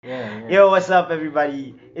Yo, what's up,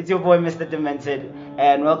 everybody? It's your boy, Mr. Demented,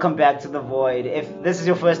 and welcome back to The Void. If this is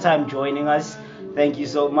your first time joining us, thank you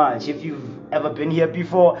so much. If you've ever been here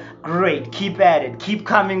before, great. Keep at it. Keep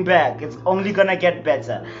coming back. It's only gonna get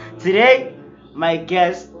better. Today, my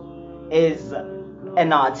guest is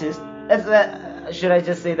an artist. Should I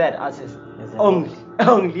just say that? Artist. Only,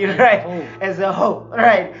 right? As a whole,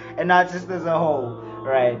 right? An artist as a whole,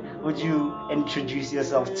 right? Would you introduce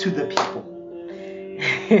yourself to the people?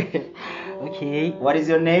 Okay. What is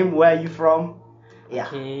your name? Where are you from? Yeah.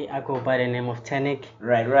 Okay, I go by the name of Tannic.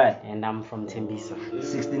 Right. And I'm from Tembisa.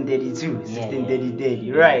 1632, 1630,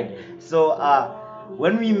 Yeah. right. So,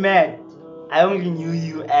 when we met, I only knew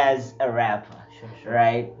you as a rapper, Sure.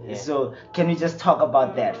 right? Yeah. So, can we just talk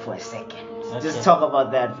about that for a second? Okay. Just talk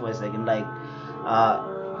about that for a second. Like,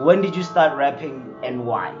 when did you start rapping and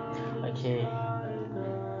why? Okay.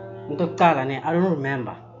 I don't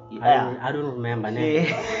remember. Yeah. I don't remember.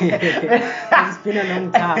 Yeah. It's been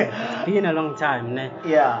a long time. Ne?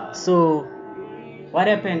 Yeah. So, what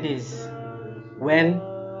happened is, when,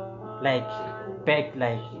 back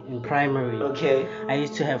in primary, Okay. I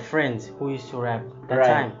used to have friends who used to rap. That Right.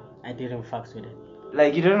 time, I didn't fucks with it.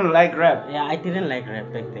 Like, you didn't like rap? Yeah, I didn't like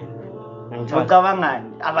rap back then.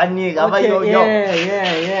 Bukavangan, abanik,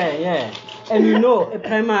 Yeah. And at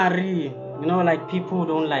primary, like people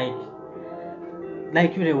don't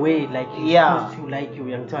like you the way you supposed to like you,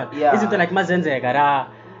 young child. Yeah. Isn't it like mazenzeka,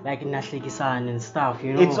 like nahlekisan and stuff,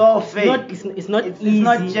 It's all fake. It's not easy. It's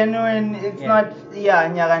not genuine. It's not. Yeah, I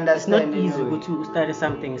understand. It's not easy to study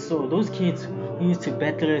something. So those kids who used to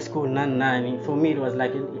battle at school, for me it was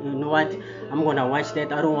like, you know what? I'm gonna watch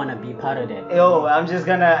that. I don't wanna be part of that. Yo, I'm just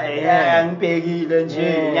gonna.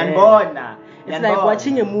 It's like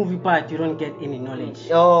watching a movie, but you don't get any knowledge.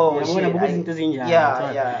 Oh, shit.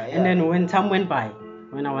 Yeah. And then when time went by,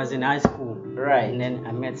 when I was in high school, right, and then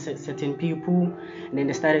I met certain people, and then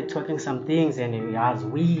they started talking some things, and I was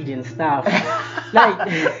weed and stuff.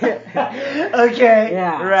 Okay.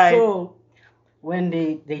 Yeah. Right. So when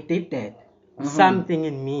they did that, something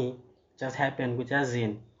in me just happened, which as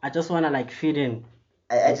in I just wanna fit in.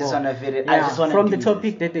 I just wanna fit in. Yeah, I just wanna from do the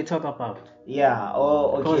topic this. that they talk about. Yeah.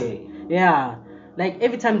 Oh, okay. Yeah,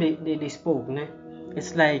 every time they spoke,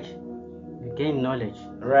 it's like you gain knowledge.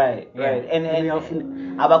 Right. And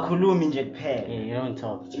abakhulumi nje kuphela. Yeah, you don't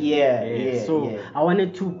talk. Yeah. So I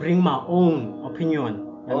wanted to bring my own opinion.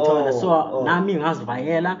 And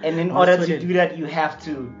in order to do that, you have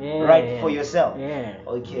to write for yourself. Yeah.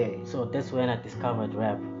 Okay. So that's when I discovered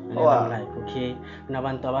rap. And Oh, then I'm like, okay,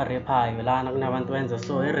 kunabantu abaraphayo lana, kunabantu wenza.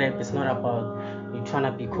 So rap is not about you trying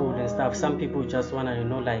to be cool and stuff. Some people just wanna,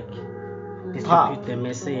 distribute the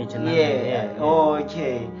message. And Oh,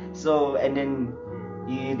 okay. So, and then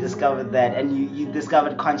you discovered that, and you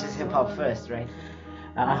discovered conscious hip hop first, right?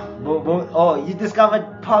 You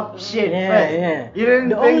discovered pop shit first. Yeah. You didn't.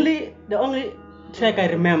 The only track I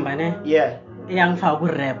remember, Yeah. Young Fagu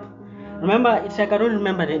rap. Remember, it's like I don't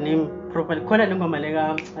remember the name properly.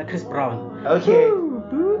 Chris Brown. Okay.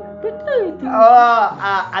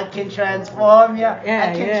 I can transform ya.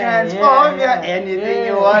 I can transform ya. Anything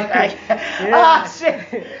you want.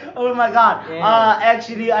 Shit. Oh my God. Yeah.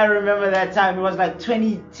 Actually, I remember that time. It was like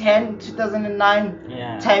 2010,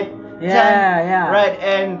 2009 type. Yeah. Right,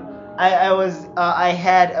 and I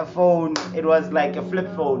had a phone. It was like a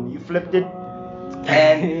flip phone. You flipped it,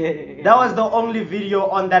 and that was the only video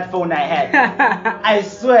on that phone I had. I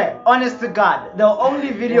swear, honest to God, the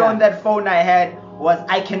only video on that phone I had was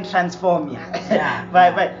 "I Can Transform Ya."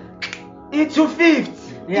 But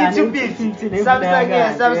E250, E250,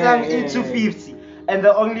 Samsung E250. And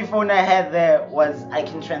the only phone I had there was "I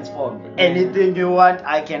Can Transform. Anything you want,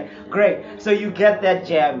 I can." Great. So you get that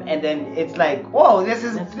jam, and then it's like, whoa, this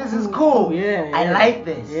is cool. Yeah. I like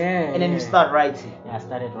this. Yeah. And then you start writing. Yeah, I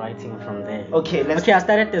started writing from there. Okay, I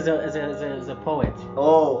started as a poet.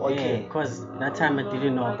 Oh, okay. Yeah, because that time I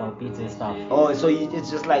didn't know about beats and stuff. Oh, so it's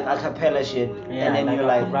just like a cappella shit. Yeah, and then I you're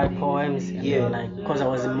could write poems. And because I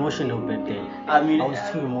was emotional back then. I mean, I was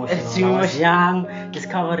too emotional. I was young,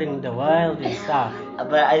 discovering the world and stuff.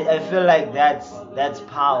 But I feel like that's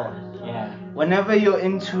power. Yeah. Whenever you're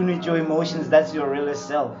in tune with your emotions, that's your realest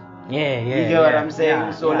self. Yeah. You get what I'm saying?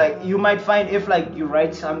 Yeah, so you might find if you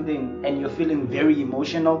write something and you're feeling very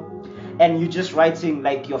emotional, and you're just writing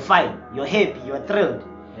you're fine, you're happy, you're thrilled.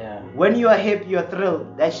 Yeah. When you are happy, you're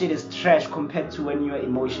thrilled, that shit is trash compared to when you're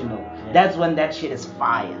emotional. Yeah. That's when that shit is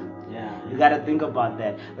fire. Yeah. You gotta think about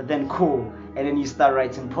that. But then cool, and then you start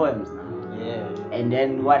writing poems. Yeah. And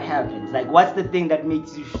then what happens? What's the thing that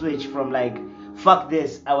makes you switch from fuck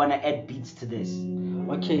this, I wanna add beats to this?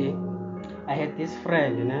 Okay. I had this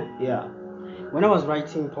friend, Yeah. when I was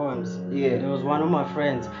writing poems, there was one of my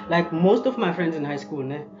friends, like most of my friends in high school,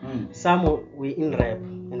 some were in rap,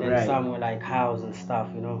 and then some were like house and stuff,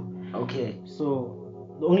 you know. Okay. So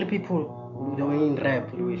the only people who were in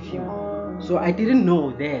rap were few. So I didn't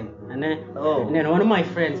know then. And then one of my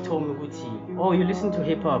friends told me, oh, you listen to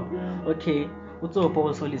hip hop? Okay. Utsopo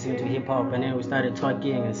also listening to hip hop, and then we started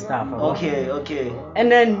talking and stuff. Okay. And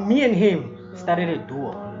then me and him started a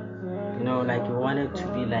duo. You know, like we wanted to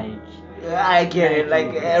be like. I get it,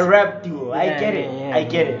 like a rap duo. I get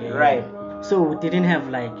it. Right. So we didn't have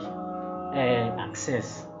like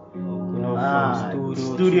access, you know, from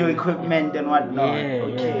studio equipment and whatnot.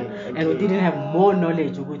 Okay. And we didn't have more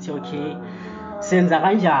knowledge. We would say, okay, since I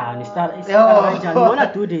want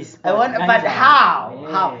to do this. But how?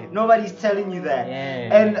 How? Nobody's telling you that.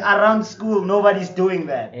 And around school, nobody's doing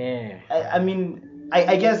that. I mean,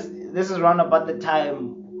 I guess this is around about the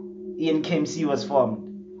time Ian KMC was formed.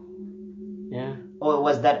 Yeah. Or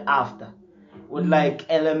was that after? With like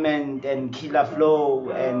Element and Killer Flow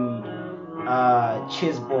and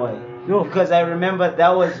Chiz Boy. Because I remember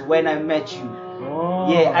that was when I met you.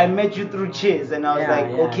 Yeah, I met you through Chiz, and I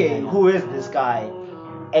was who is this guy?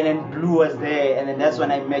 And then Blue was there, and then that's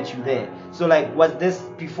when I met you there. So like, was this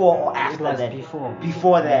before or after that? It was before.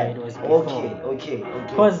 Before that? Yeah, it was before. Okay.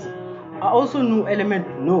 Because I also knew Element,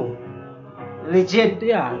 Legit?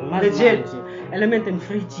 Yeah, legit. Element and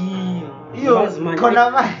Free G. The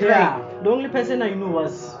only person I knew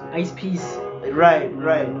was Ice Peace. Right.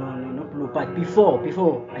 No Blue. But before,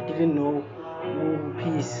 I didn't know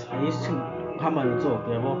Peace. I used to come and talk,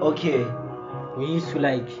 Okay. We used to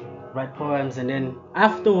like write poems, and then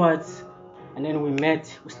afterwards, and then we met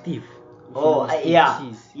Steve. Yeah.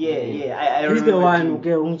 I He's the one who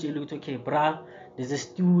gave okay, brah, there's a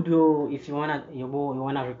studio. If you wanna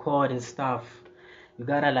record and stuff, you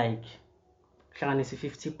gotta like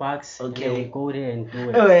 $50. And then we go there and do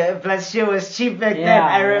it. Plus shit was cheap back then.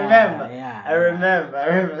 I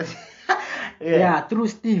remember. Yeah, through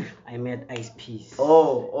Steve, I met Ice Peace.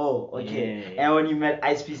 Okay. And when you met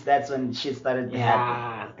Ice Peace, that's when shit started to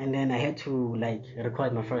happen. And then I had to like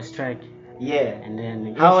record my first track. Yeah. And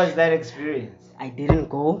then how was that experience? I didn't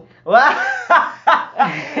go. What?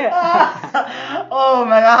 Oh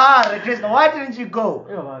my God, Chris, why didn't you go?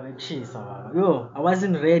 I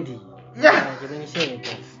wasn't ready.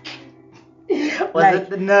 Was it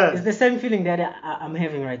the nerve? It's the same feeling that I'm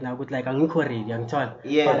having right now. With like I'm ready, but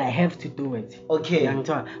I have to do it. Okay.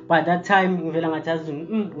 But that time,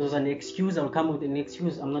 there's an excuse. I'll come with an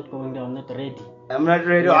excuse. I'm not going there. I'm not ready.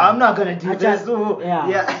 I'm not gonna do this.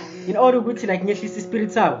 In order to like make this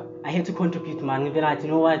spirit up, I had to contribute, man. You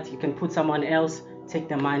know what? You can put someone else. Take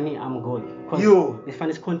the money. I'm good. It's fun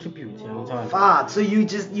is contribute. Fuck. So you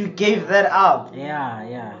gave that up.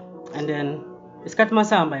 Yeah. And then it's got my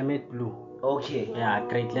samba. I met Blue. Okay. Yeah,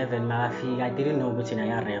 grade 11, I didn't know what's in a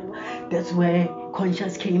rap. That's where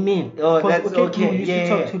Conscious came in. That's okay. We used to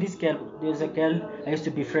talk to this girl. There's a girl I used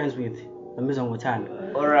to be friends with.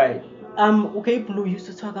 Alright. Blue used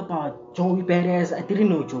to talk about Joey Badass. I didn't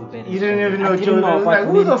know Joey Badass. You didn't even know Joey Badass. Like,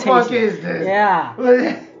 who the fuck is this? Yeah.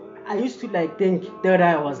 I used to like think that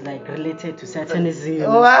I was like related to Satanism.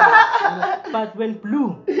 But when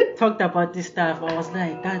Blue talked about this stuff, I was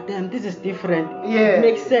like, God damn, this is different. Yeah. It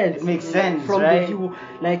makes sense. It makes sense. From right? the view,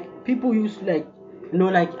 like people used to like,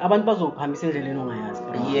 like abantu bazophambisa endleleni ongayazi.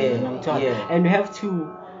 Yeah. And you have to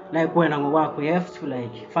like when I'm work, we have to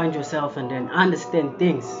like find yourself and then understand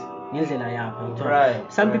things. Right.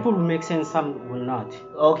 Some people will make sense, some will not.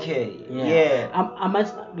 Okay. Yeah. I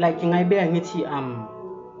must like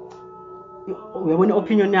when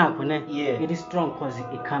opinion it is strong because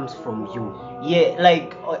it comes from you. Yeah,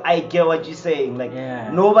 like I get what you're saying. Like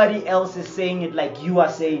nobody else is saying it like you are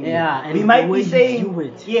saying it. And we might be saying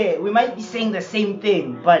we might be saying the same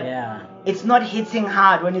thing, but it's not hitting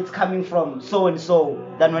hard when it's coming from so and so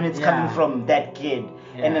than when it's coming from that kid.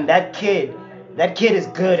 And then that kid is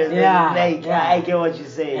good. I get what you're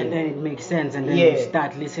saying. And then it makes sense, and then you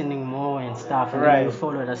start listening more and stuff, and then you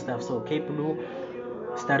follow that stuff. So Blue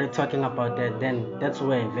started talking about that, then that's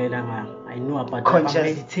where I knew about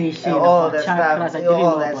meditation, about chakras. I didn't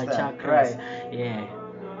know about chakras. Right. Yeah.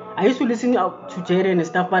 I used to listen to Jaden and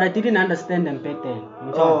stuff, but I didn't understand them back then.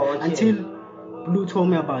 Until Blue told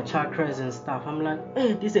me about chakras and stuff. I'm like,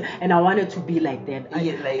 and I wanted to be like that.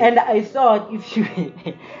 And I thought if you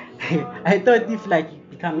like you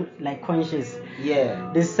become like conscious,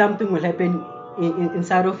 there's something will happen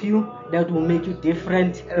inside of you that will make you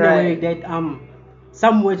different in a way that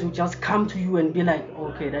some words will just come to you and be like,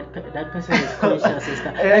 okay, that person is conscious and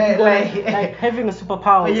stuff. Like having a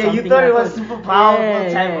superpower. Yeah, or you thought it was super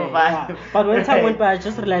powerful type of vibe. Yeah. But when time went by, I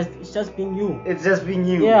just realized it's just being you. It's just being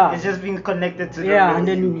you. Yeah. It's just being connected to the Yeah, and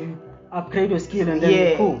then you upgrade your skill and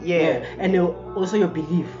then cool. Yeah. And also your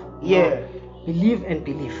belief. Yeah. Believe and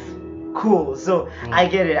belief. Cool. So I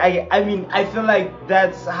get it. I mean, I feel like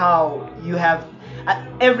that's how you have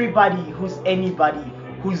everybody who's anybody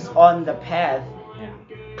who's on the path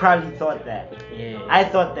probably thought that. Yeah. I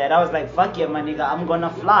thought that. I was like, fuck yeah, my nigga, I'm gonna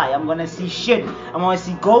fly. I'm gonna see shit. I'm gonna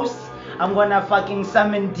see ghosts. I'm gonna fucking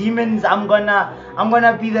summon demons. I'm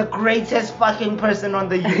gonna be the greatest fucking person on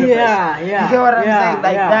the universe. Yeah. You get what I'm saying?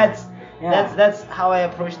 Like that's how I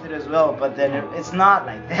approached it as well. But then it's not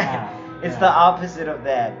like that. It's the opposite of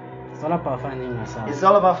that. It's all about finding yourself. It's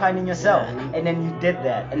all about finding yourself. Yeah, and then you did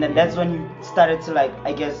that. And then that's when you started to, like,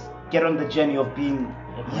 I guess, get on the journey of being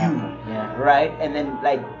you. Yeah. Right? And then,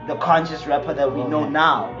 like, the conscious rapper that we know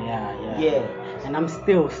now. Yeah. And I'm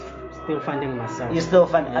still finding myself. You're still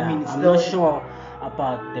finding. Yeah. I mean, it's I'm still. not sure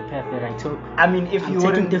about the path that I took. I mean, if you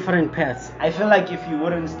wouldn't. taking different paths. I feel like if you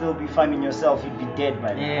wouldn't still be finding yourself, you'd be dead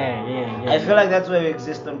by now. Yeah. I feel like that's why we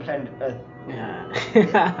exist on planet Earth. Yeah.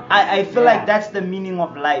 I feel like that's the meaning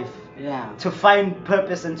of life. Yeah. To find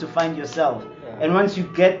purpose and to find yourself. Yeah. And once you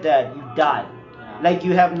get that, you die. Yeah. Like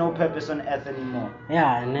you have no purpose on earth anymore.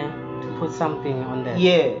 Yeah, and then to put something on that.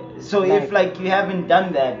 Yeah. So like, if like you haven't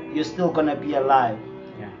done that, you're still gonna be alive.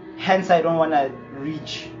 Yeah. Hence I don't wanna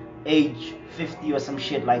reach age 50 or some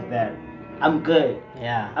shit like that. I'm good.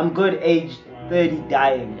 Yeah. I'm good age 30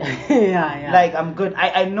 dying. yeah. Like I'm good.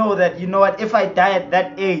 I know that, you know what, if I die at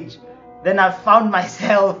that age, then I've found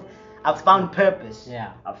myself. I've found purpose.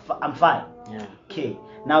 Yeah. I'm fine. Yeah. Okay.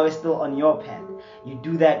 Now we're still on your path. You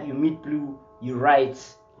do that. You meet Blue. You write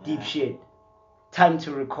deep shit. Time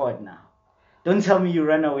to record now. Don't tell me you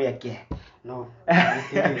run away again. No.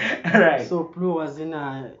 Right. So Blue was in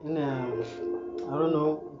a I don't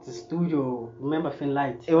know, it's a studio. Remember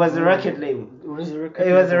Finlight? It was a record label. It was a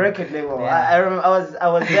record label. Yeah. I remember. I was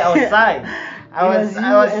there. I was signed. I was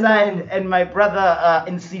signed, and my brother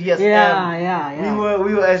Insidious M. Yeah.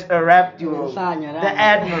 We were a rap duo. The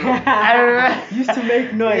Admiral. I remember. Used to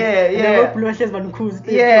make noise. Yeah. We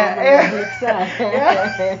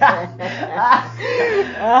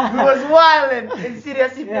was wildin'.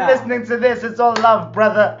 Insidious, if you're listening to this, it's all love,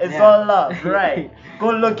 brother. It's all love, right? Go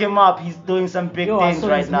look him up. He's doing some big things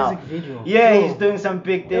right now. Yeah, he's doing some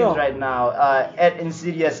big things right now. At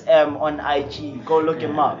Insidious M on IG. Go look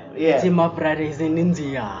him up. Yeah. Team up brothers in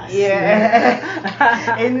India.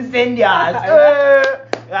 Yeah. Incendious.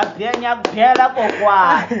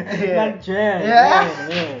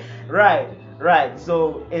 Right.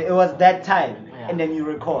 So it was that time, and then you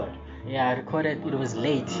record. Yeah, I recorded. It was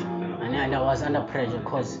late, and I was under pressure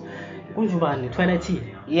because. Toilet.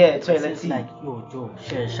 Yeah, toilet. It's like, yo, Joe,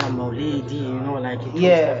 Shamo lady, you know, like it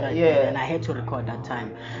yeah. That. And I had to record that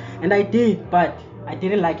time, and I did, but I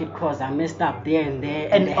didn't like it because I messed up there and there.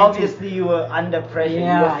 And obviously you were under pressure.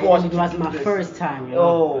 Yeah, you were forced and it was my first time. You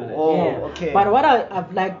know? Okay. But what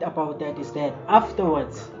I've liked about that is that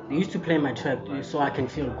afterwards they used to play my track so I can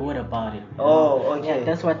feel good about it. Okay. Yeah,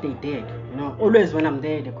 that's what they did. You know, always when I'm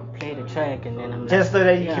there, they could play the track, and then I'm just so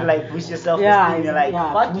that you can like boost yourself. Esteem. You're like,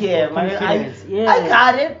 fuck yeah, man, I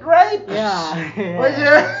got it right.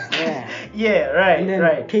 Yeah, right. And then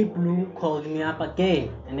right. K Blue called me up again,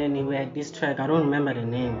 and then we had this track. I don't remember the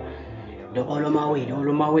name. The All on My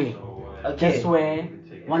Way. Okay. That's where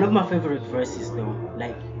one of my favorite verses though,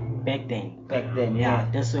 like. Back then. Yeah.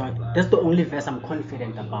 That's the only verse I'm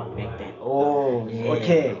confident about back then. Oh. Yeah.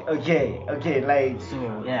 Okay. Like.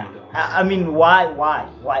 So yeah. I mean, why?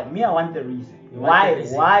 Me, I want the reason. Why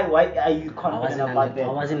are you confident about that? I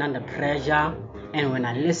wasn't under pressure, and when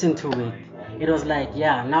I listened to it, it was like,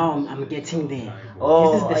 yeah, now I'm getting there.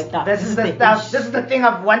 Oh, this is the stuff. This is the thing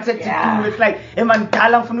I've wanted to do. It's like, the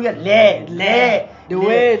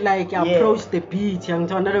way like I approach the beat,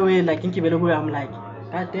 another way like I'm like.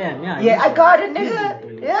 God damn, yeah, I got it,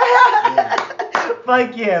 nigga. Yeah.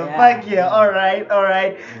 Fuck yeah. All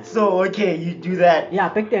right. So, okay, you do that. Yeah,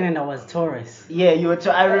 back then I was Taurus. Yeah, you were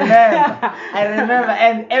I remember.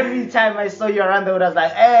 And every time I saw you around the hood, I was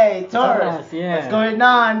like, hey, Taurus. What's going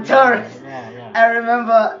on, Taurus? Yeah. I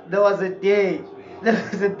remember there was a day.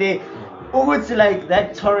 It's like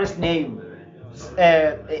that Taurus name.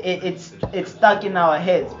 It's stuck in our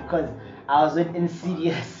heads because I was with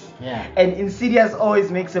Insidious. Yeah. And Insidious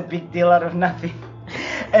always makes a big deal out of nothing.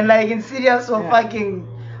 And like Insidious will fucking,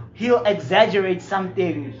 he'll exaggerate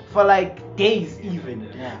something for like days even.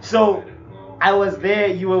 Yeah. So I was there,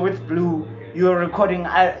 you were with Blue, you were recording.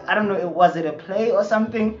 I don't know. Was it a play or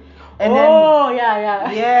something? And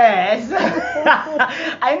yeah. Yes.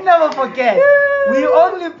 I never forget. We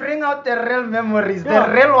only bring out the real memories, the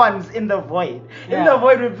real ones in the void. In the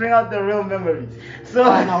void, we bring out the real memories. So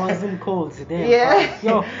and I was in cold today.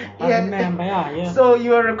 Yeah. I remember. Yeah. So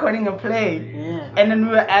you were recording a play. Yeah. And then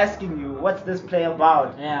we were asking you, what's this play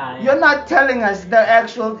about? Yeah. You're not telling us the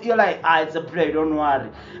actual. You're like, it's a play. Don't worry.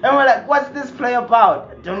 And we're like, what's this play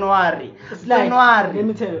about? Don't worry. It's like, don't worry. let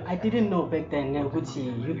me tell you, I didn't know back then,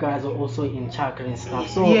 Gucci, you guys are also in chakra and stuff.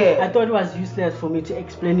 So Yeah. I thought it was useless for me to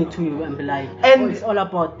explain it to you and be like, it's all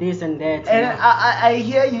about this and that. And I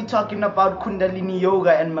hear you talking about Kundalini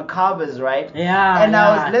yoga and macabres, right? Yeah. And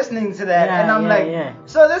I was listening to that, and I'm like,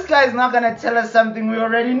 so this guy's not gonna tell us something we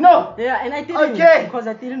already know. Yeah, and I didn't. Okay. Because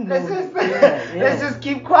I didn't know. Let's just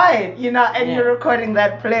keep quiet, and you're recording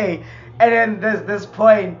that play, and then there's this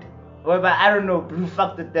point whereby I don't know, Blue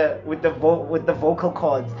fucked with the vocal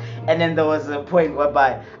cords, and then there was a point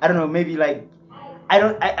whereby I don't know, maybe like I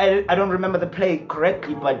don't remember the play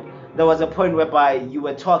correctly, but there was a point whereby you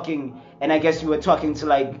were talking, and I guess you were talking to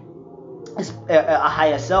like a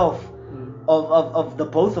higher self of the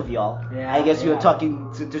both of y'all. I guess you were talking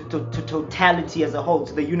to totality as a whole,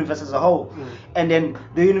 to the universe as a whole, and then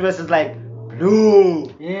the universe is like, Blue,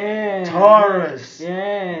 Taurus,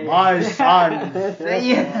 my son.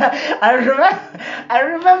 I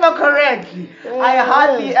remember correctly. I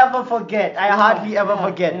hardly ever forget.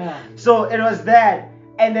 So it was that,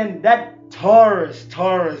 and then that Taurus,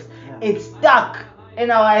 it stuck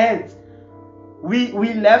in our heads.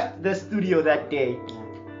 We left the studio that day.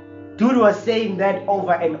 Dude was saying that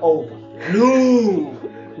over and over. Blue,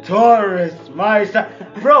 Taurus, my son.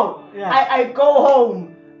 Bro, I go home.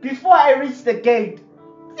 Before I reach the gate,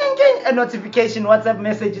 a notification, WhatsApp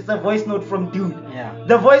message, it's a voice note from dude.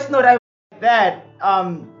 The voice note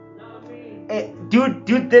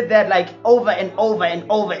dude did that like over and over and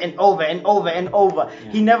over and over and over and over.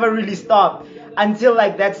 He never really stopped until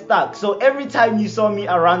like that stuck. So every time you saw me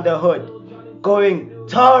around the hood going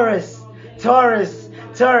Taurus,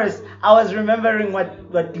 I was remembering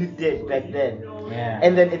what dude did back then.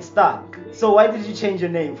 And then it stuck. So why did you change your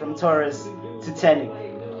name from Taurus to Tannic?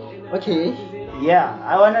 Okay. Yeah,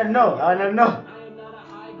 I wanna know.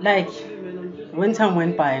 Like when time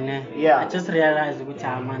went by, I just realized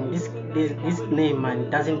man, this name, man,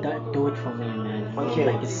 doesn't do it for me, man. Okay.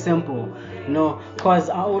 Like it's simple, cause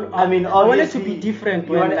I wanted to be different.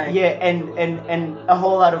 And a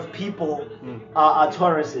whole lot of people are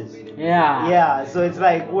Tauruses. Yeah. So it's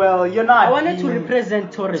like, well, you're not. I wanted to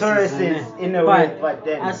represent Tauruses in a way, but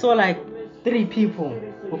then I saw like 3 people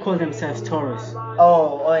who call themselves Taurus.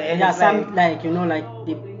 And some like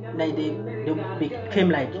they became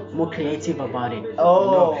like more creative about it.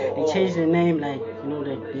 They changed the name, like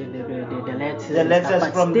the letters. The letters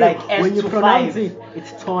from still, like S when you to pronounce 5.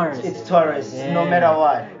 it's Taurus. It's Taurus, no matter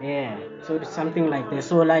what. Yeah. So it's something like that.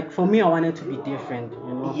 So like for me, I wanted to be different.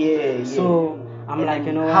 So I'm like,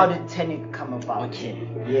 how did Tannic come about?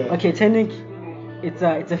 Okay, Tannic, it's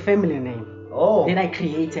a family name. That I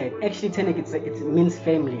created. Actually, Tannic, it means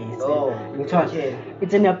family.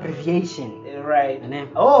 It's an abbreviation. Right.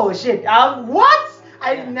 Shit. What?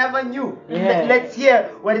 I never knew. Let's hear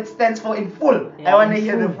what it stands for in full. I want to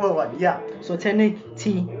hear the full one. So Tannic,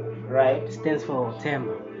 T, stands for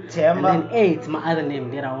Temba. And then A, it's my other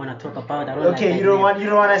name that I want to talk about. You don't want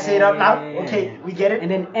to say it out loud? Okay, we get it.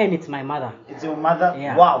 And then N, it's my mother. It's your mother?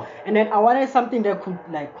 Yeah. Wow. And then I wanted something that could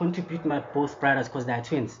like contribute my both brothers because they are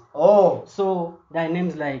twins. So their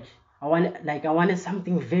names like I wanted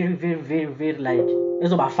something very, very, very, very like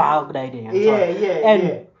it's about far good idea.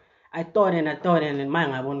 And I thought and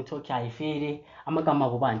man, I want to talk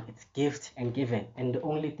it's gift and given, and the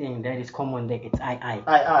only thing that is common there it's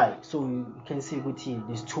I. So you can see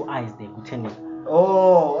there's 2 eyes there,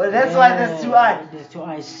 that's why there's 2 eyes. There's 2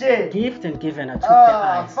 eyes. Shit. Gift and given. I took the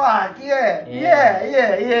eyes. Fuck, yeah.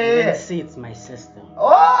 And then see, it's my sister.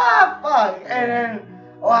 Fuck. And then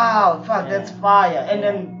wow, fuck, that's fire. And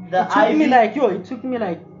then it took me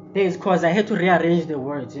like days because I had to rearrange the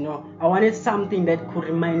words, I wanted something that could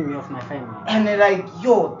remind me of my family. And they're like,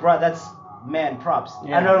 bro, that's props.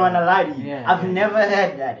 I don't want to lie to you. I've never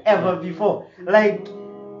had that ever before. Like,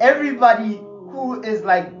 everybody who is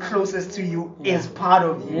like closest to you is part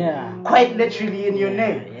of you. Quite literally in your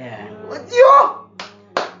name.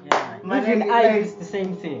 Even Ivy, it's the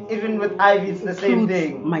same thing. Even with Ivy, it's the same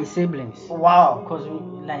thing. My siblings. Wow. Because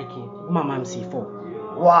my mom C4.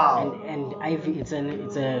 Wow. And Ivy, it's a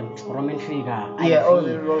Roman figure.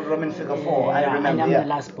 Roman figure 4. I remember. And I'm the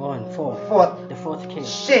last born, 4. The 4th kid.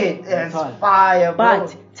 Shit, it's fire, bro.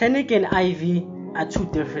 But Tannic and Ivy, are two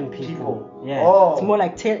different people. Yeah. Oh. It's more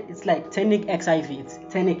like it's like TannicxIvy. It's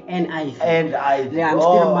TannicxIvy. And Ivy. Yeah, I'm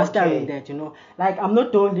still mastering that, you know. Like, I'm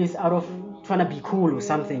not doing this out of trying to be cool or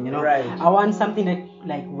something, you know. Right. I want something that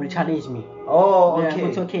like will challenge me. Oh, Yeah, okay.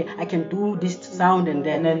 it's okay. I can do this sound and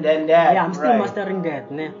that. And then that. Yeah, I'm still mastering that.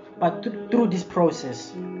 Né? But through this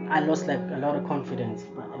process, I lost like a lot of confidence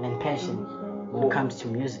and then passion when it comes to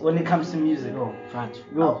music. When it comes to music. Oh, right.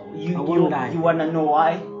 You wanna know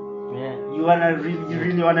why? Yeah. You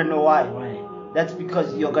really wanna know why? Why? That's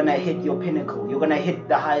because you're gonna hit your pinnacle. You're gonna hit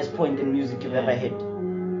the highest point in music you've ever hit.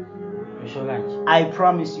 Sure, guys. I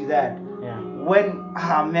promise you that. Yeah. When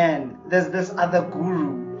man, there's this other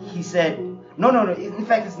guru. He said, no. In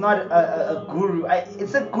fact, it's not a guru.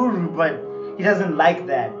 It's a guru, but he doesn't like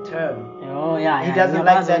that term. Oh yeah. He doesn't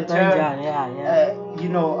like that term. Yeah.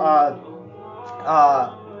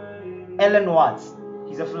 Ellen Watts.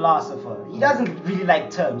 He's a philosopher. He doesn't really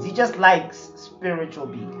like terms. He just likes spiritual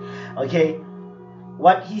beat. Okay?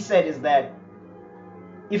 What he said is that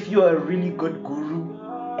if you're a really good guru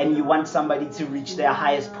and you want somebody to reach their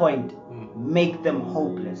highest point, make them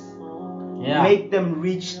hopeless. Yeah. Make them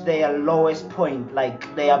reach their lowest point,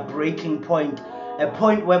 like their breaking point, a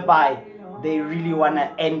point whereby they really want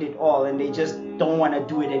to end it all and they just don't want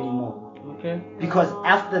to do it anymore. Okay. Because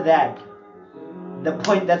after that, the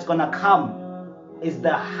point that's going to come is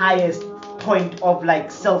the highest point of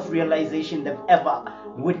like self-realization they've ever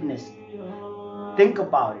witnessed. Think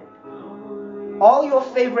about it. All your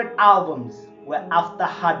favorite albums were after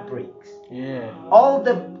heartbreaks. Yeah. All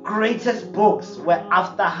the greatest books were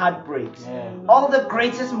after heartbreaks. Yeah. All the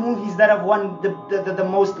greatest movies that have won the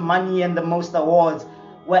most money and the most awards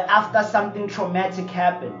were after something traumatic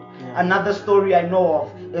happened. Yeah. Another story I know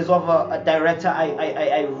of is of a director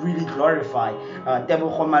I really glorify,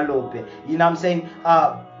 Tebogo Malope. You know what I'm saying?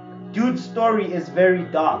 Dude's story is very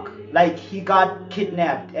dark. Like, he got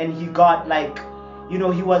kidnapped and he got like, he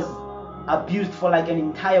was abused for like an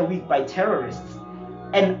entire week by terrorists.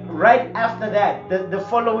 And right after that, the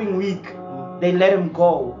following week, they let him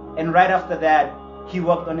go. And right after that, he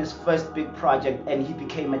worked on his first big project and he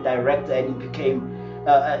became a director and he became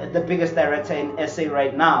the biggest director in SA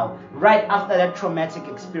right now. Right after that traumatic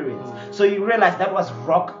experience. So you realize that was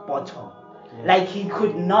rock bottom. Yeah. Like, he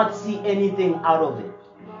could not see anything out of it.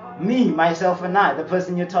 Me, myself and I, the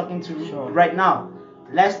person you're talking to right now,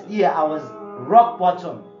 last year I was rock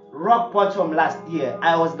bottom last year.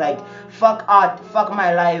 I was like, fuck art, fuck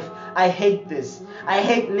my life, I hate this, I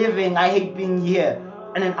hate living, I hate being here.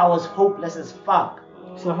 And then I was hopeless as fuck.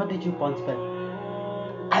 So how did you bounce back?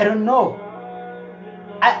 I don't know.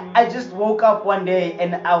 I just woke up one day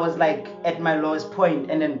and I was like at my lowest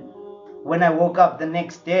point, and then when I woke up the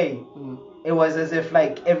next day, it was as if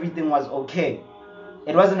like everything was okay.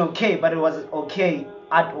 It wasn't okay, but it was okay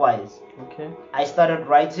art-wise. Okay. I started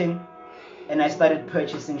writing and I started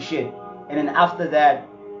purchasing shit. And then after that,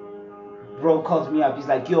 bro calls me up. He's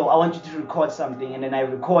like, yo, I want you to record something. And then I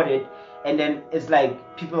record it. And then it's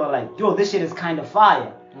like, people are like, yo, this shit is kind of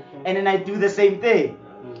fire. Okay. And then I do the same thing.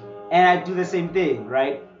 And I do the same thing,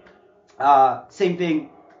 right? Same thing,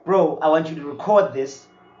 bro, I want you to record this.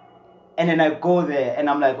 And then I go there and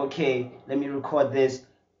I'm like, okay, let me record this.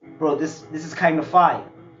 Bro, this is kind of fire.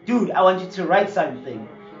 Dude, I want you to write something.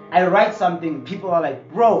 I write something. People are like,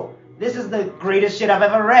 bro, this is the greatest shit I've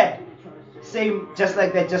ever read. Same, just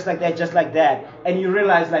like that. And you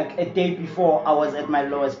realize like a day before I was at my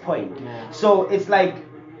lowest point. Yeah. So it's like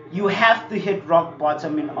you have to hit rock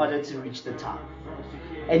bottom in order to reach the top.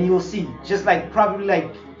 And you'll see, just like probably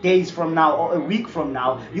like days from now or a week from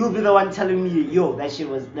now, you'll be the one telling me, yo, that shit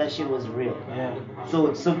was real. Yeah.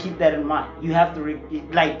 So keep that in mind. You have to you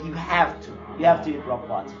have to hit rock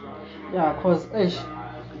bottom. Yeah, cause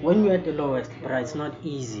when you're at the lowest, but it's not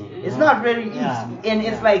easy. It's not very easy, and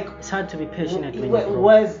it's like it's hard to be patient.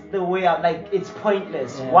 Where's the way out? Like, it's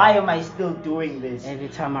pointless. Yeah. Why am I still doing this? Every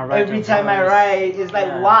time I write, it's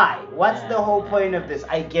like, why? What's the whole point of this?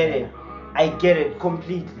 I get it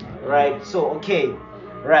completely, right? So okay,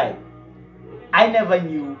 right. I never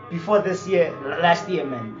knew before last year,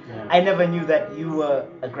 man. Yeah. I never knew that you were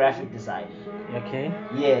a graphic designer. Okay.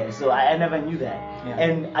 Yeah, so I never knew that,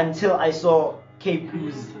 and until I saw K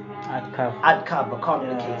Blue's art cover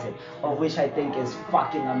Complicated, of which I think is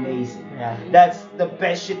fucking amazing. Yeah. That's the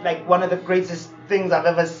best shit, like one of the greatest things I've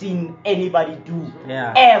ever seen anybody do.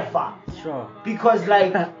 Yeah. Ever. Sure. Because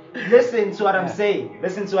like, listen to what I'm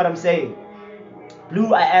saying.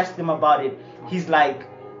 Blue, I asked him about it. He's like,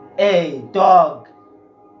 hey, dog.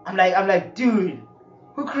 I'm like, dude,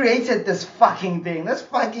 who created this fucking thing? This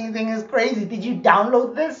fucking thing is crazy. Did you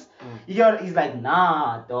download this? He's like,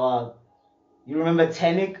 nah, dog. You remember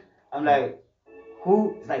Tannic? I'm like,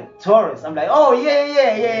 who? He's like, Taurus. I'm like, oh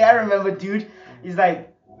yeah, I remember, dude. He's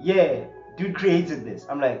like, yeah, dude created this.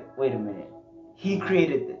 I'm like, wait a minute, he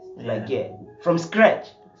created this? He's like, yeah, from scratch.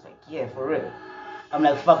 It's like, yeah, for real. I'm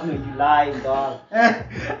like, fuck no, you lying, dog.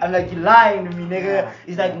 I'm like, you lying to me, nigga.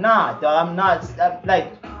 He's like, nah, dog, I'm not.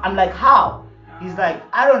 I'm like, how? He's like,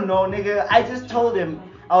 I don't know, nigga. I just told him,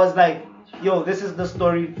 I was like, yo, this is the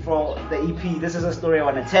story for the EP. This is a story I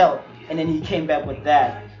want to tell. And then he came back with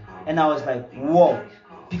that. And I was like, whoa.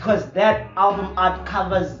 Because that album art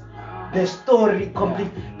covers the story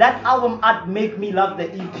complete. That album art made me love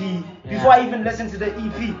the EP before I even listened to the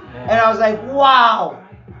EP. And I was like, wow,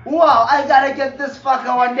 I gotta get this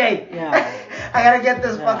fucker one day. I gotta get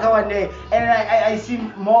this fucker one day. And then I see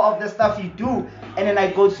more of the stuff you do. And then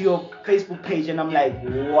I go to your Facebook page and I'm like,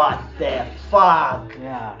 what the fuck?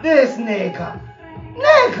 This nigga.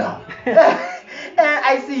 And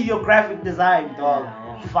I see your graphic design, dog.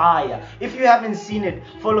 Fire. If you haven't seen it,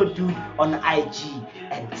 follow dude on IG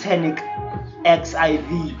at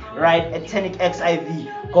TaniicxIvy, right? At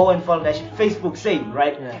TaniicxIvy. Go and follow that shit. Facebook same,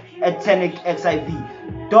 right? At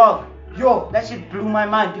TaniicxIvy. Dog, yo, that shit blew my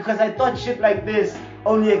mind because I thought shit like this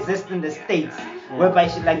only exists in the States, whereby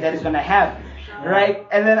shit like that is gonna happen, right?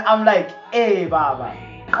 And then I'm like, hey, Baba,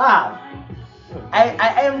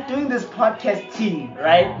 I am doing this podcast team,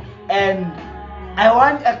 right? And I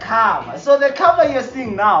want a cover. So the cover you're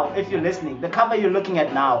seeing now, if you're listening, the cover you're looking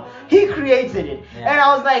at now, he created it. And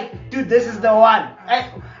I was like, dude, this is the one.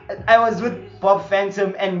 I was with Bob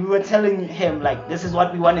Phantom and we were telling him like, this is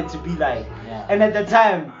what we want it to be like. And at the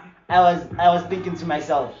time, I was thinking to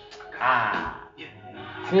myself,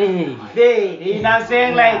 Fade, you know what I'm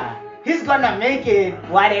saying? Like, he's gonna make it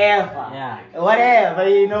whatever,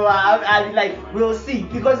 you know. I like, we'll see,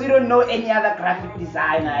 because we don't know any other graphic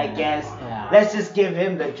designer, I guess. Let's just give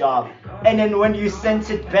him the job. And then when you sent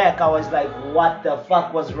it back, I was like, what the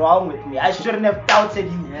fuck was wrong with me? I shouldn't have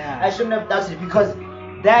doubted you. I shouldn't have doubted, because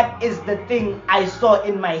that is the thing I saw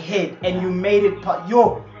in my head, and you made it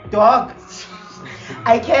yo, dog.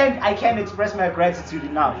 I can't express my gratitude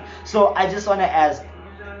enough. So I just want to ask,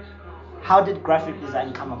 how did graphic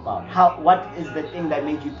design come about? What is the thing that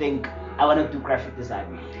made you think I want to do graphic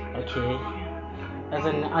design? Okay, as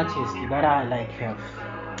an artist, you gotta like have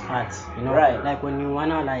art, you know, right? Like when you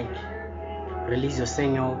wanna like release your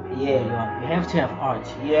single, you have to have art.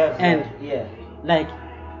 Like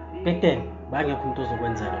back then, you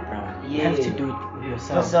have to do it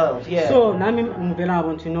yourself. So now I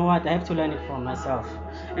want to know what I have to learn it from myself.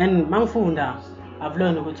 And Mangfunda, I've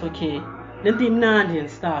learned about okay. And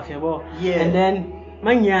stuff, and then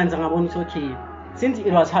I want okay, since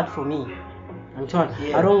it was hard for me, I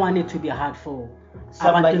don't want it to be hard for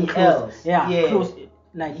somebody else. Close,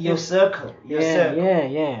 like your circle.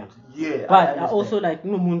 But I also like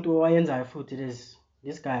this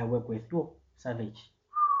guy I work with, Savage.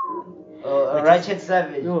 Ratchet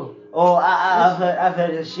Savage. I've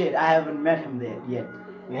heard his shit. I haven't met him yet.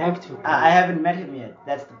 You have to. I haven't met him yet.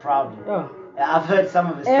 That's the problem. I've heard some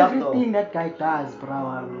of his stuff though. Everything that guy does,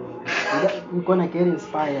 bro, you're gonna get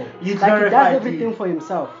inspired. He does everything for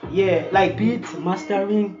himself. Like beats,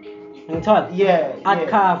 mastering, art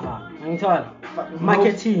cover,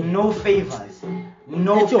 marketing. No favors.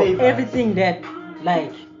 No favors. Everything that,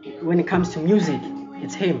 like, when it comes to music,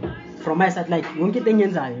 it's him. From my side, like, when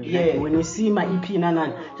you see my EP,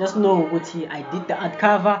 just know what I did the art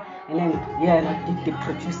cover, and then I did the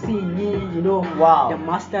producing, you know, the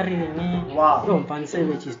mastering. Van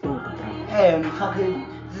Savage is dope, bro. Hey, fucking,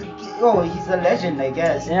 he's a legend, I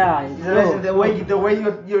guess. He's a legend. The way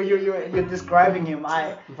you're describing him,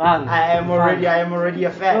 I am already a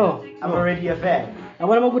fan. I'm already a fan. I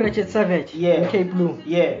want to go Ratchet Savage. Okay, Blue.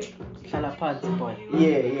 Boy.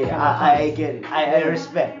 I get it. I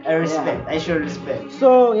respect. I show respect.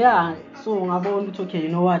 So so I want to okay, you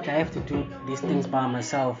know what? I have to do these things by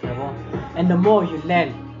myself, and the more you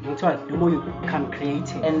learn, the more you become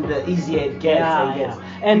creative, and the easier it gets, I guess.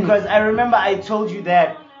 And because I remember I told you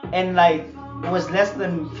that, and like it was less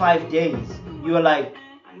than 5 days. You were like,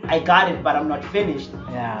 I got it, but I'm not finished.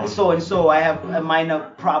 So I have a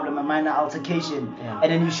minor problem, a minor altercation,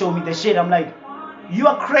 and then you show me the shit. I'm like, you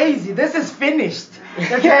are crazy. This is finished.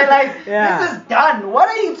 Okay, like this is done. What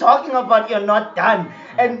are you talking about? You're not done.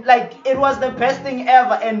 And like it was the best thing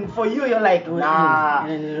ever. And for you, you're like, nah,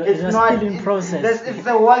 it's not still in process. It's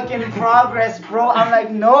a work in progress, bro. I'm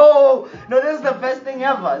like, no, this is the best thing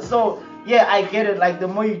ever. So I get it. Like the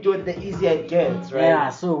more you do it, the easier it gets, right?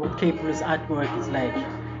 So with K-Blue's artwork, it's like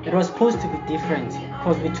it was supposed to be different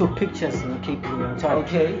because we took pictures in K-Blue.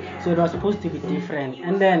 Okay. So it was supposed to be different,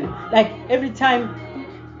 and then like every time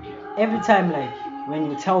like when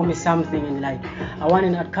you tell me something and like, I want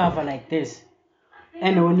an art cover like this.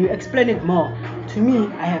 And when you explain it more, to me,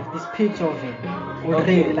 I have this picture of it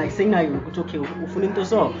already. Okay. Like saying now, okay, okay,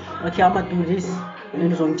 I'm gonna do this.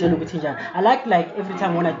 And then I like every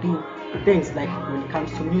time when I do things, like when it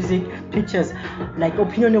comes to music, pictures, like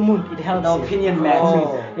opinion mood, it helps. The opinion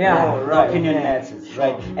matters. Yeah. The opinion matters,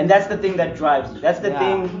 right? And that's the thing that drives you. That's the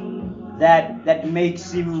thing that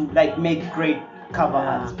makes you like make great cover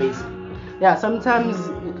arts, basically. Yeah, sometimes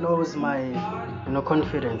it lowers my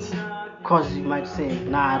confidence. Because you might say,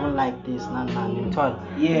 nah, I don't like this, nah, you told.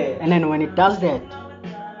 Yeah. And then when it does that,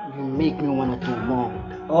 you make me want to do more.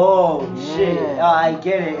 Oh, shit. Oh, I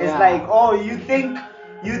get it. It's like, oh, you think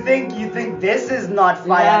this is not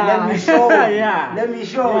fire. Yeah. Let me show you. Yeah. Let me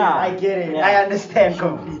show you. I get it. Yeah. I understand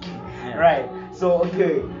completely. Yeah. Right. So,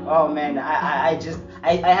 okay. Oh, man. I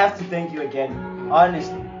have to thank you again.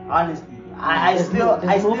 Honestly. I still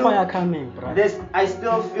fire coming, bro. I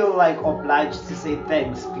still feel like obliged to say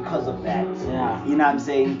thanks because of that. Yeah. You know what I'm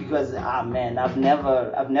saying? Because man, I've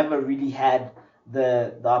never really had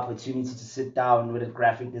the opportunity to sit down with a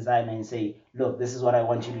graphic designer and say, look, this is what I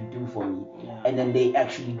want you to do for me. Yeah. And then they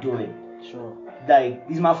actually do it. Sure. Like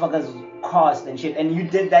these motherfuckers cost and shit, and you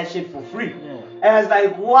did that shit for free. Yeah. And I was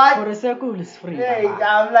like, what? For a circle is free. Yeah,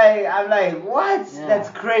 I'm like, what? Yeah. That's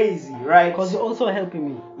crazy, right? Because you're also helping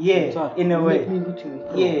me. Yeah, in a way.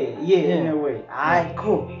 Yeah, in a way. Alright,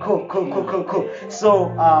 cool.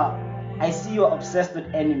 So, I see you're obsessed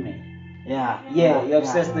with anime. Yeah, you're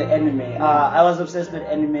obsessed with anime. I was obsessed with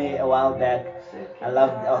anime a while back. I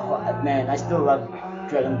loved, I still love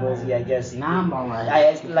Dragon Ball Z, I guess.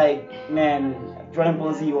 I like, man, Dragon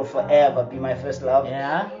Ball Z will forever be my first love.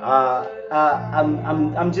 Yeah.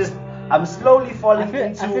 I'm slowly falling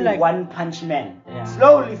into like One Punch Man. Yeah.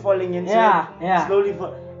 Slowly falling into it. Yeah.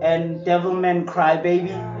 And Devilman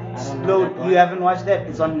Crybaby. You haven't watched that?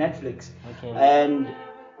 It's on Netflix. Okay. And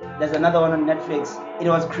there's another one on Netflix. It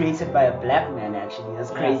was created by a black man, actually.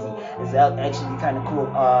 That's crazy. It's actually kind of cool.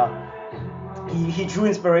 He drew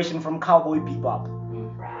inspiration from Cowboy Bebop.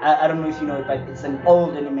 I don't know if you know it, but it's an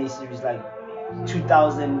old anime series, like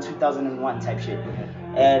 2001 type shit.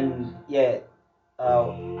 And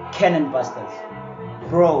Cannon Busters.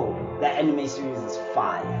 Bro, that anime series is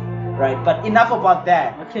fire. Right? But enough about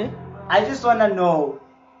that. Okay. I just want to know,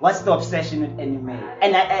 what's the obsession with anime?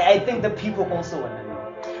 And I think the people also want to know.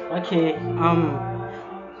 Okay,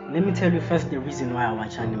 let me tell you first the reason why I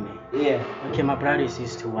watch anime. Yeah. Okay, my brothers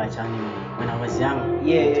used to watch anime when I was young.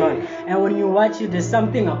 Yeah. And when you watch it, there's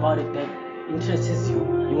something about it that interests you.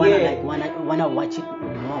 You wanna watch it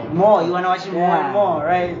more. You wanna watch it more and more,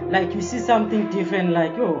 right? Like you see something different,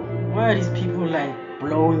 like why are these people like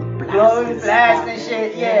blowing blast and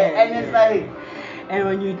shit? Yeah. And it's like, and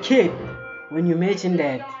when you're a kid, when you mention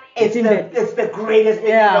that, it's the greatest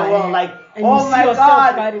thing in the world. Like, and oh my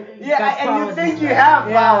god, and you think you have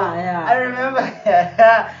power. Yeah.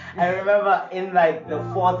 I remember in like the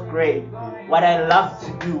 4th grade, what I loved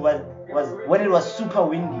to do was when it was super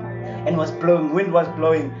windy and wind was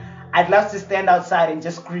blowing, I'd love to stand outside and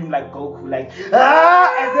just scream like Goku, like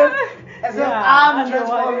as if I'm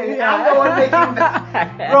transforming. I'm the one making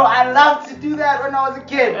the. Bro, I loved to do that when I was a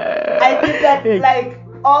kid. I did that like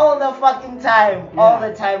all the fucking time, all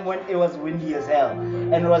the time when it was windy as hell,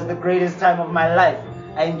 and it was the greatest time of my life.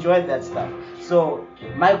 I enjoyed that stuff. So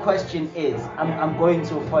my question is, I'm going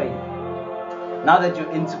to a point. Now that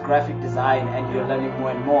you're into graphic design and you're learning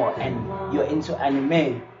more and more, and you're into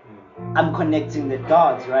anime, I'm connecting the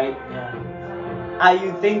dots, right? Yeah. Are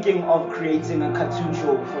you thinking of creating a cartoon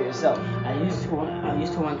show for yourself? I used to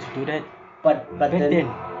want to do that, but then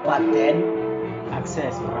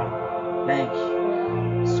access, bro. Like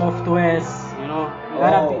softwares,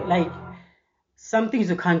 like some things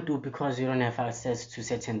you can't do because you don't have access to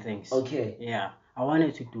certain things. Okay. Yeah, I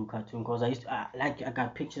wanted to do cartoon because I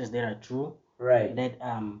got pictures that I drew. Right. That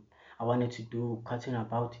I wanted to do cartoon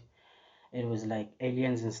about. It was like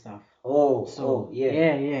aliens and stuff. Yeah.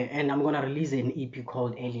 And I'm gonna release an EP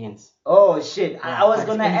called Aliens. Oh shit! Yeah, I was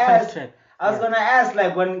gonna ask. I was gonna ask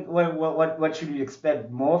like what should you expect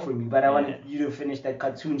more from me, but I wanted you to finish that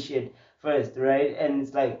cartoon shit first, right? And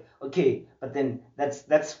it's like, okay, but then that's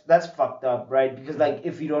fucked up, right? Because like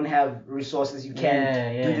if you don't have resources, you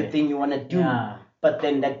can't do the thing you wanna do. Yeah. But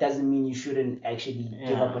then that doesn't mean you shouldn't actually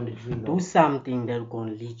give up on the dream. Do something that's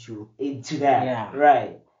gonna lead you into that. Yeah.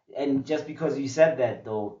 Right. And just because you said that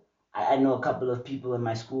though, I know a couple of people in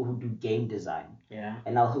my school who do game design. Yeah.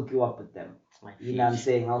 And I'll hook you up with them. You know what I'm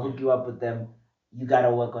saying? I'll hook you up with them. You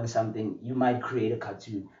gotta work on something. You might create a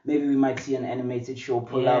cartoon. Maybe we might see an animated show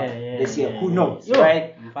pull up this year. Who knows,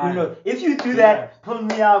 right? Who knows? If you do that, pull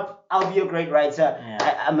me up. I'll be a great writer.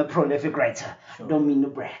 Yeah. I'm a prolific writer. Sure. Don't mean to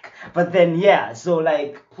brag. But then, yeah, so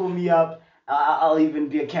like, pull me up. I'll even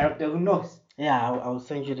be a character. Who knows? Yeah, I'll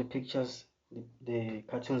send you the pictures, the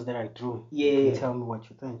cartoons that I drew. Yeah. You can tell me what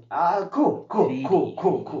you think.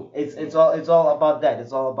 Cool. It's all about that.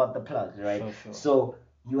 It's all about the plugs, right? Sure. So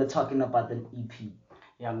you were talking about the EP.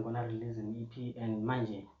 Yeah, I'm gonna release an EP, and mind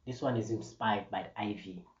you, this one is inspired by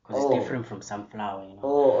Ivy, because it's different from Sunflower, you know.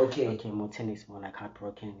 Oh, okay. Okay, more Tannicx, more like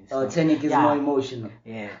heartbroken. Tannicx is more emotional.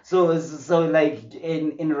 Yeah. So like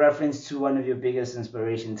in reference to one of your biggest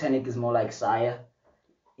inspirations, Tannicx is more like Saya.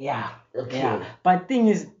 Yeah. Okay. Yeah. But thing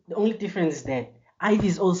is, the only difference is that Ivy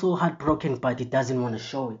is also heartbroken, but he doesn't want to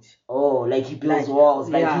show it. Oh, like he builds walls.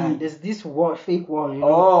 Like there's this fake wall, you know.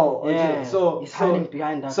 Oh, okay. Yeah. So he's hiding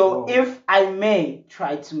behind that wall. So if I may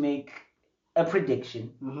try to make a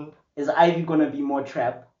prediction, is Ivy gonna be more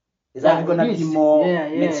trap? Is Ivy gonna be more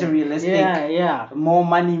materialistic? Yeah. More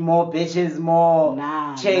money, more bitches, more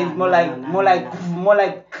chains, more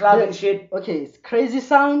like club and shit. Okay, it's crazy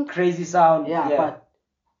sound. Yeah, but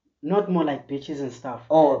not more like bitches and stuff.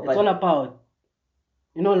 Oh, it's all about,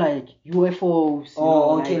 you know, like UFOs.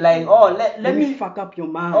 Let me fuck up your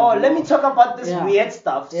mind. Let me talk about this weird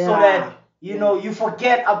stuff so that you know you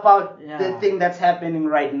forget about the thing that's happening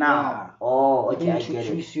right now. Yeah. Oh, okay, I get it.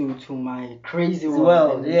 Introduce you to my crazy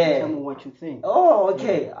world. Tell me what you think. Oh,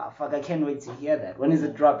 okay. Yeah. Fuck, I can't wait to hear that. When is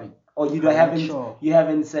it dropping? Oh, you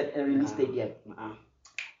haven't set a release date yet.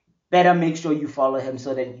 Better make sure you follow him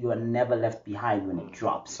so that you are never left behind when it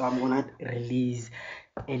drops. So I'm gonna release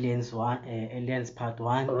Aliens Part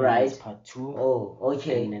 1, right. Aliens Part 2. Oh,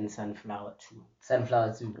 okay. And then Sunflower 2.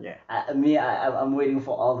 Sunflower 2. Yeah. I'm waiting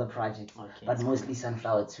for all the projects, but mostly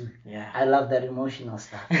Sunflower 2. Yeah. I love that emotional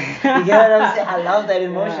stuff. You get what I'm saying? I love that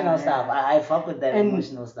emotional stuff. I fuck with that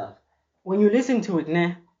emotional stuff. When you listen to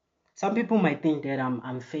it, some people might think that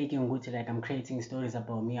I'm faking good, like I'm creating stories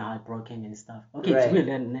about me heartbroken and stuff. Okay, right. It's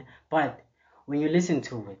real, but when you listen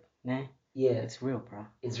to it, it's real, bro.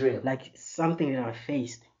 It's real. Like something that I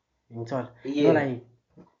faced. You know, like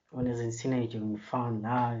when I was a teenager, we found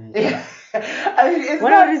love. Yeah. I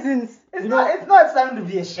mean, it's not something to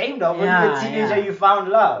be ashamed of. When you're a teenager, you found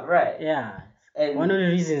love, right? Yeah. And one of the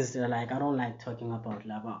reasons, like, I don't like talking about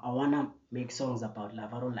love. I wanna make songs about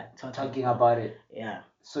love. I don't like talking about it. Yeah.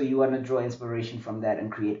 So you wanna draw inspiration from that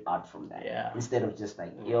and create art from that. Yeah. Instead of just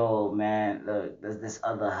like, yo, man, look, there's this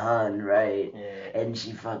other hun, right? Yeah. And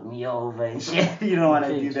she fucked me over and shit. You don't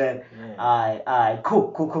wanna do that. Yeah. Alright,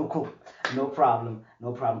 cool. No problem.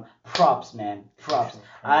 Props, man. Props.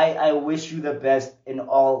 I wish you the best in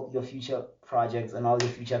all your future projects and all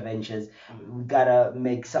your future ventures. We gotta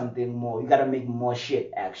make something more. We gotta make more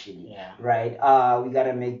shit, actually. Yeah. Right? We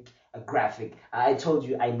gotta make a graphic. I told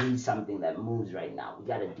you I need something that moves right now. We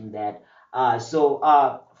gotta do that. So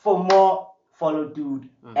for more, follow dude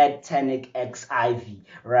at TaniicxIvy,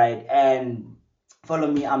 right? And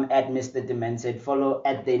follow me. I'm at Mr Demented. Follow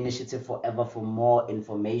at the Initiative Forever for more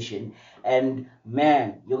information. And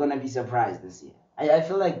man, you're gonna be surprised this year. I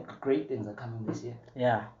feel like great things are coming this year.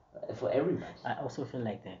 Yeah. For everybody. I also feel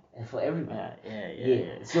like that. And for everybody.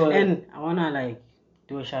 Yeah. So and I wanna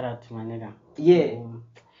do a shout out to my nigga. Yeah.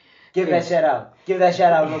 Give that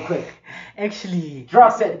shout out real quick. Actually,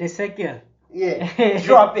 drop it. The second. Yeah.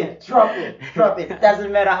 Drop it.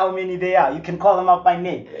 Doesn't matter how many they are. You can call them out by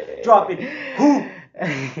name. Drop it. Who?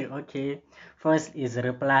 Okay. First is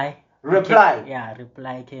Reply. Reply.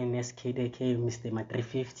 Reply KNSKDK Mr.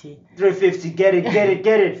 350. 350. Get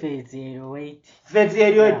it. Feds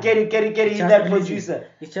 808. Get it. He's that producer.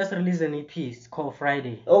 It's just released an EP. It's called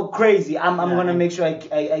Friday. Oh, crazy. I'm gonna make sure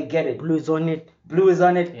I get it. Blue is on it.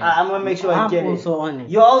 Yeah. I'm gonna make sure I get it. I'm also on it.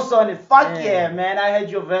 You're also on it. Fuck yeah, man. I heard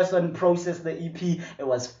your verse on Process, the EP. It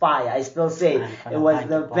was fire. I still say it was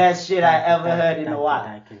the best shit I ever heard in a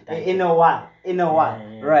while. In a while.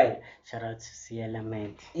 Right. Shout out to C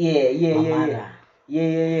Element. Yeah.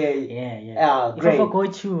 If I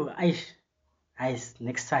forgot you, Ice,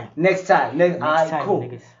 next time. Next time, cool.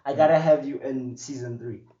 Niggas. I gotta have you in season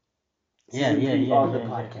 3. Season 3 on the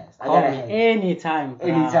podcast. I gotta have you. Anytime.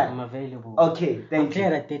 I'm available. Okay, thank you. I'm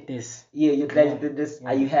glad I did this. Yeah, you're glad you did this? Yeah.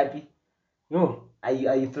 Are you happy? Yo. Are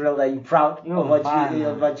you thrilled? Are you proud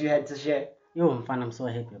of what you had to share? Yo, I'm fine. I'm so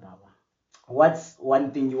happy about it. What's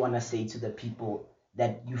one thing you want to say to the people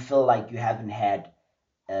that you feel like you haven't had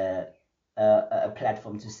a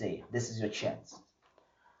platform to say? This is your chance.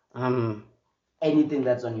 Anything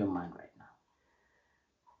that's on your mind right now.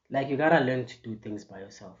 Like, you gotta learn to do things by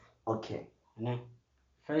yourself. Okay.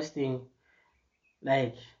 First thing,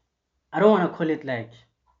 like, I don't want to call it like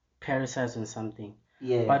parasites on something.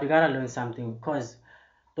 Yeah. But you gotta learn something, because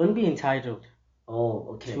don't be entitled.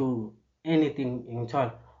 Oh, okay. To anything in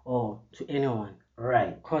total or to anyone.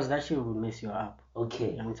 Right. Cause that shit will mess you up.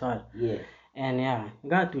 Okay. In total. Yeah. And yeah, you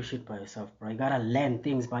gotta do shit by yourself, bro. You gotta learn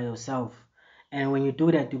things by yourself. And when you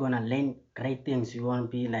do that, you're gonna learn great things. You're gonna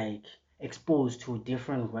be like exposed to a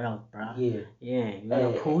different world, bro. Yeah. Yeah. You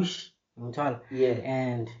gotta push. In total. Yeah.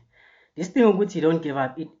 And this thing of which you don't give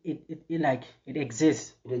up, it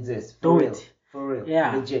exists. It exists. Do For real. it. For real.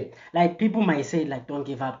 Yeah. Legit. Like people might say like don't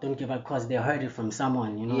give up because they heard it from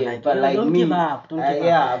someone, you know, yeah, like, but like don't me, give up, don't give up.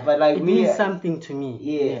 Yeah, but like it me, means something to me.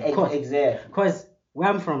 Yeah, exactly. Because where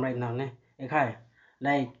I'm from right now,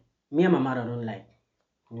 like me and my mother don't like,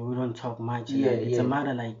 we don't talk much. Yeah, it's a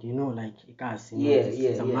matter like, you know, like it's a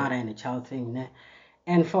yeah. mother and a child thing, ne?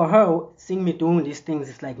 And for her, seeing me doing these things,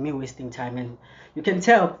 it's like me wasting time. And you can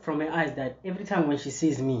tell from her eyes that every time when she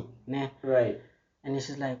sees me, ne? Right. And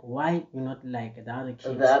she's like, why you not like the other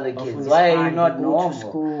kids? Why are you not normal?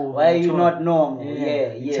 School, why are you not normal?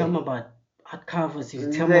 Yeah. You tell me about art covers,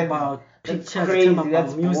 you tell me about pictures, you crazy. tell me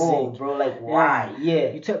about music. Bold, bro. Like, why?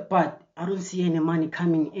 Yeah. But I don't see any money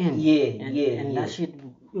coming in. And that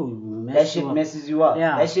shit messes you up.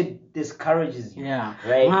 Yeah. That shit discourages you. Yeah.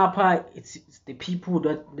 Right. My it's the people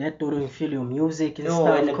that don't feel your music and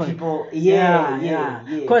stuff. And the people. Yeah.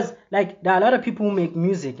 Because like there are a lot of people who make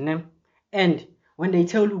music, ne? And when they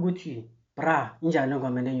tell you Gucci, bra, and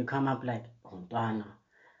then you come up like,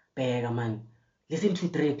 Bega man, listen to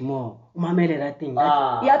Drake more. Umamele that thing.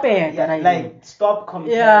 Like stop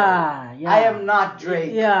comparing. Yeah. I am not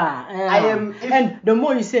Drake. Yeah. I am. And the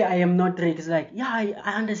more you say I am not Drake, it's like, I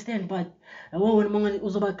understand, but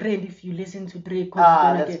if you listen to Drake,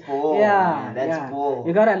 that's bull. Yeah, that's bull.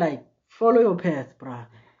 You gotta like follow your path, bro.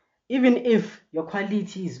 Even if your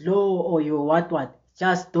quality is low or your what,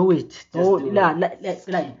 just do it. Just do it.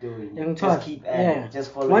 Keep doing it. Just keep adding. Yeah.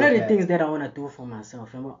 Just follow. One of the things that I wanna do for myself,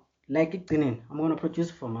 like I'm gonna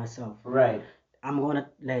produce for myself. Right. I'm gonna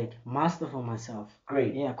like master for myself.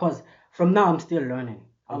 Great. Yeah, cause from now I'm still learning.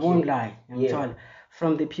 I won't lie. Yeah.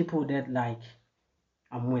 From the people that like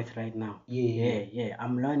I'm with right now. Yeah.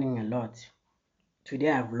 I'm learning a lot.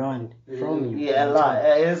 Today I've learned from you. Yeah, a lot.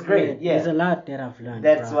 It's great. Yeah. There's a lot that I've learned.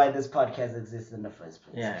 That's why this podcast exists in the first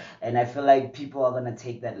place. Yeah. And I feel like people are gonna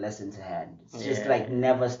take that lesson to hand. It's just like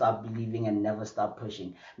never stop believing and never stop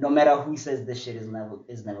pushing. No matter who says this shit is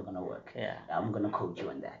never gonna work. Yeah. I'm gonna quote you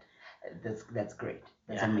on that. That's great.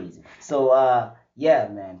 That's amazing. So yeah,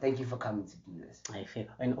 man. Thank you for coming to do this. I feel,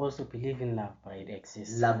 and also believe in love, but it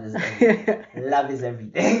exists. Love is everything. Love is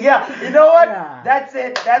everything. Yeah. You know what? Yeah. That's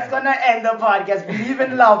it. That's gonna end the podcast. Believe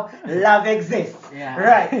in love. Love exists. Yeah.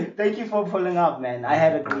 Right. Thank you for pulling up, man. I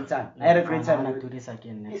had a great time. I wanna do this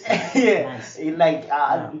again next time.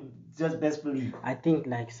 Nice. Just best believe. I think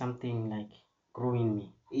like something like grew in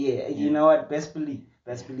me. Yeah. You know what? Best believe.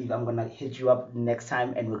 I'm gonna hit you up next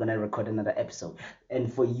time and we're gonna record another episode.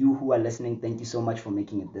 And for you who are listening, thank you so much for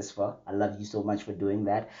making it this far. I love you so much for doing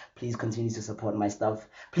that. Please continue to support my stuff.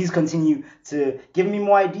 Please continue to give me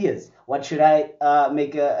more ideas. What should I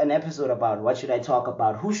make an episode about? What should I talk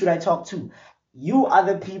about? Who should I talk to? You are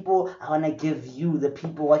the people. I wanna give you the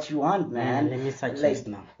people what you want, man. Let me suggest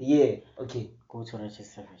now. Yeah. Okay. Go to Ratchet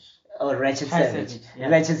Savage. Oh, Ratchet Savage. Yeah.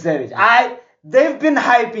 Ratchet Savage. They've been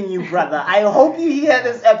hyping you, brother. I hope you hear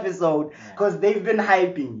this episode because they've been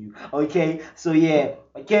hyping you. Okay, so yeah,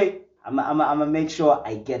 okay. I'm gonna make sure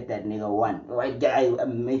I get that nigga one. I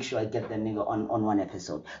make sure I get that nigga on one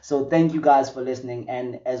episode. So thank you guys for listening,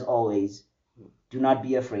 and as always, do not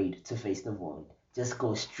be afraid to face the void. Just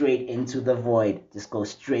go straight into the void. Just go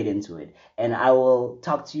straight into it, and I will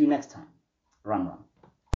talk to you next time. Run.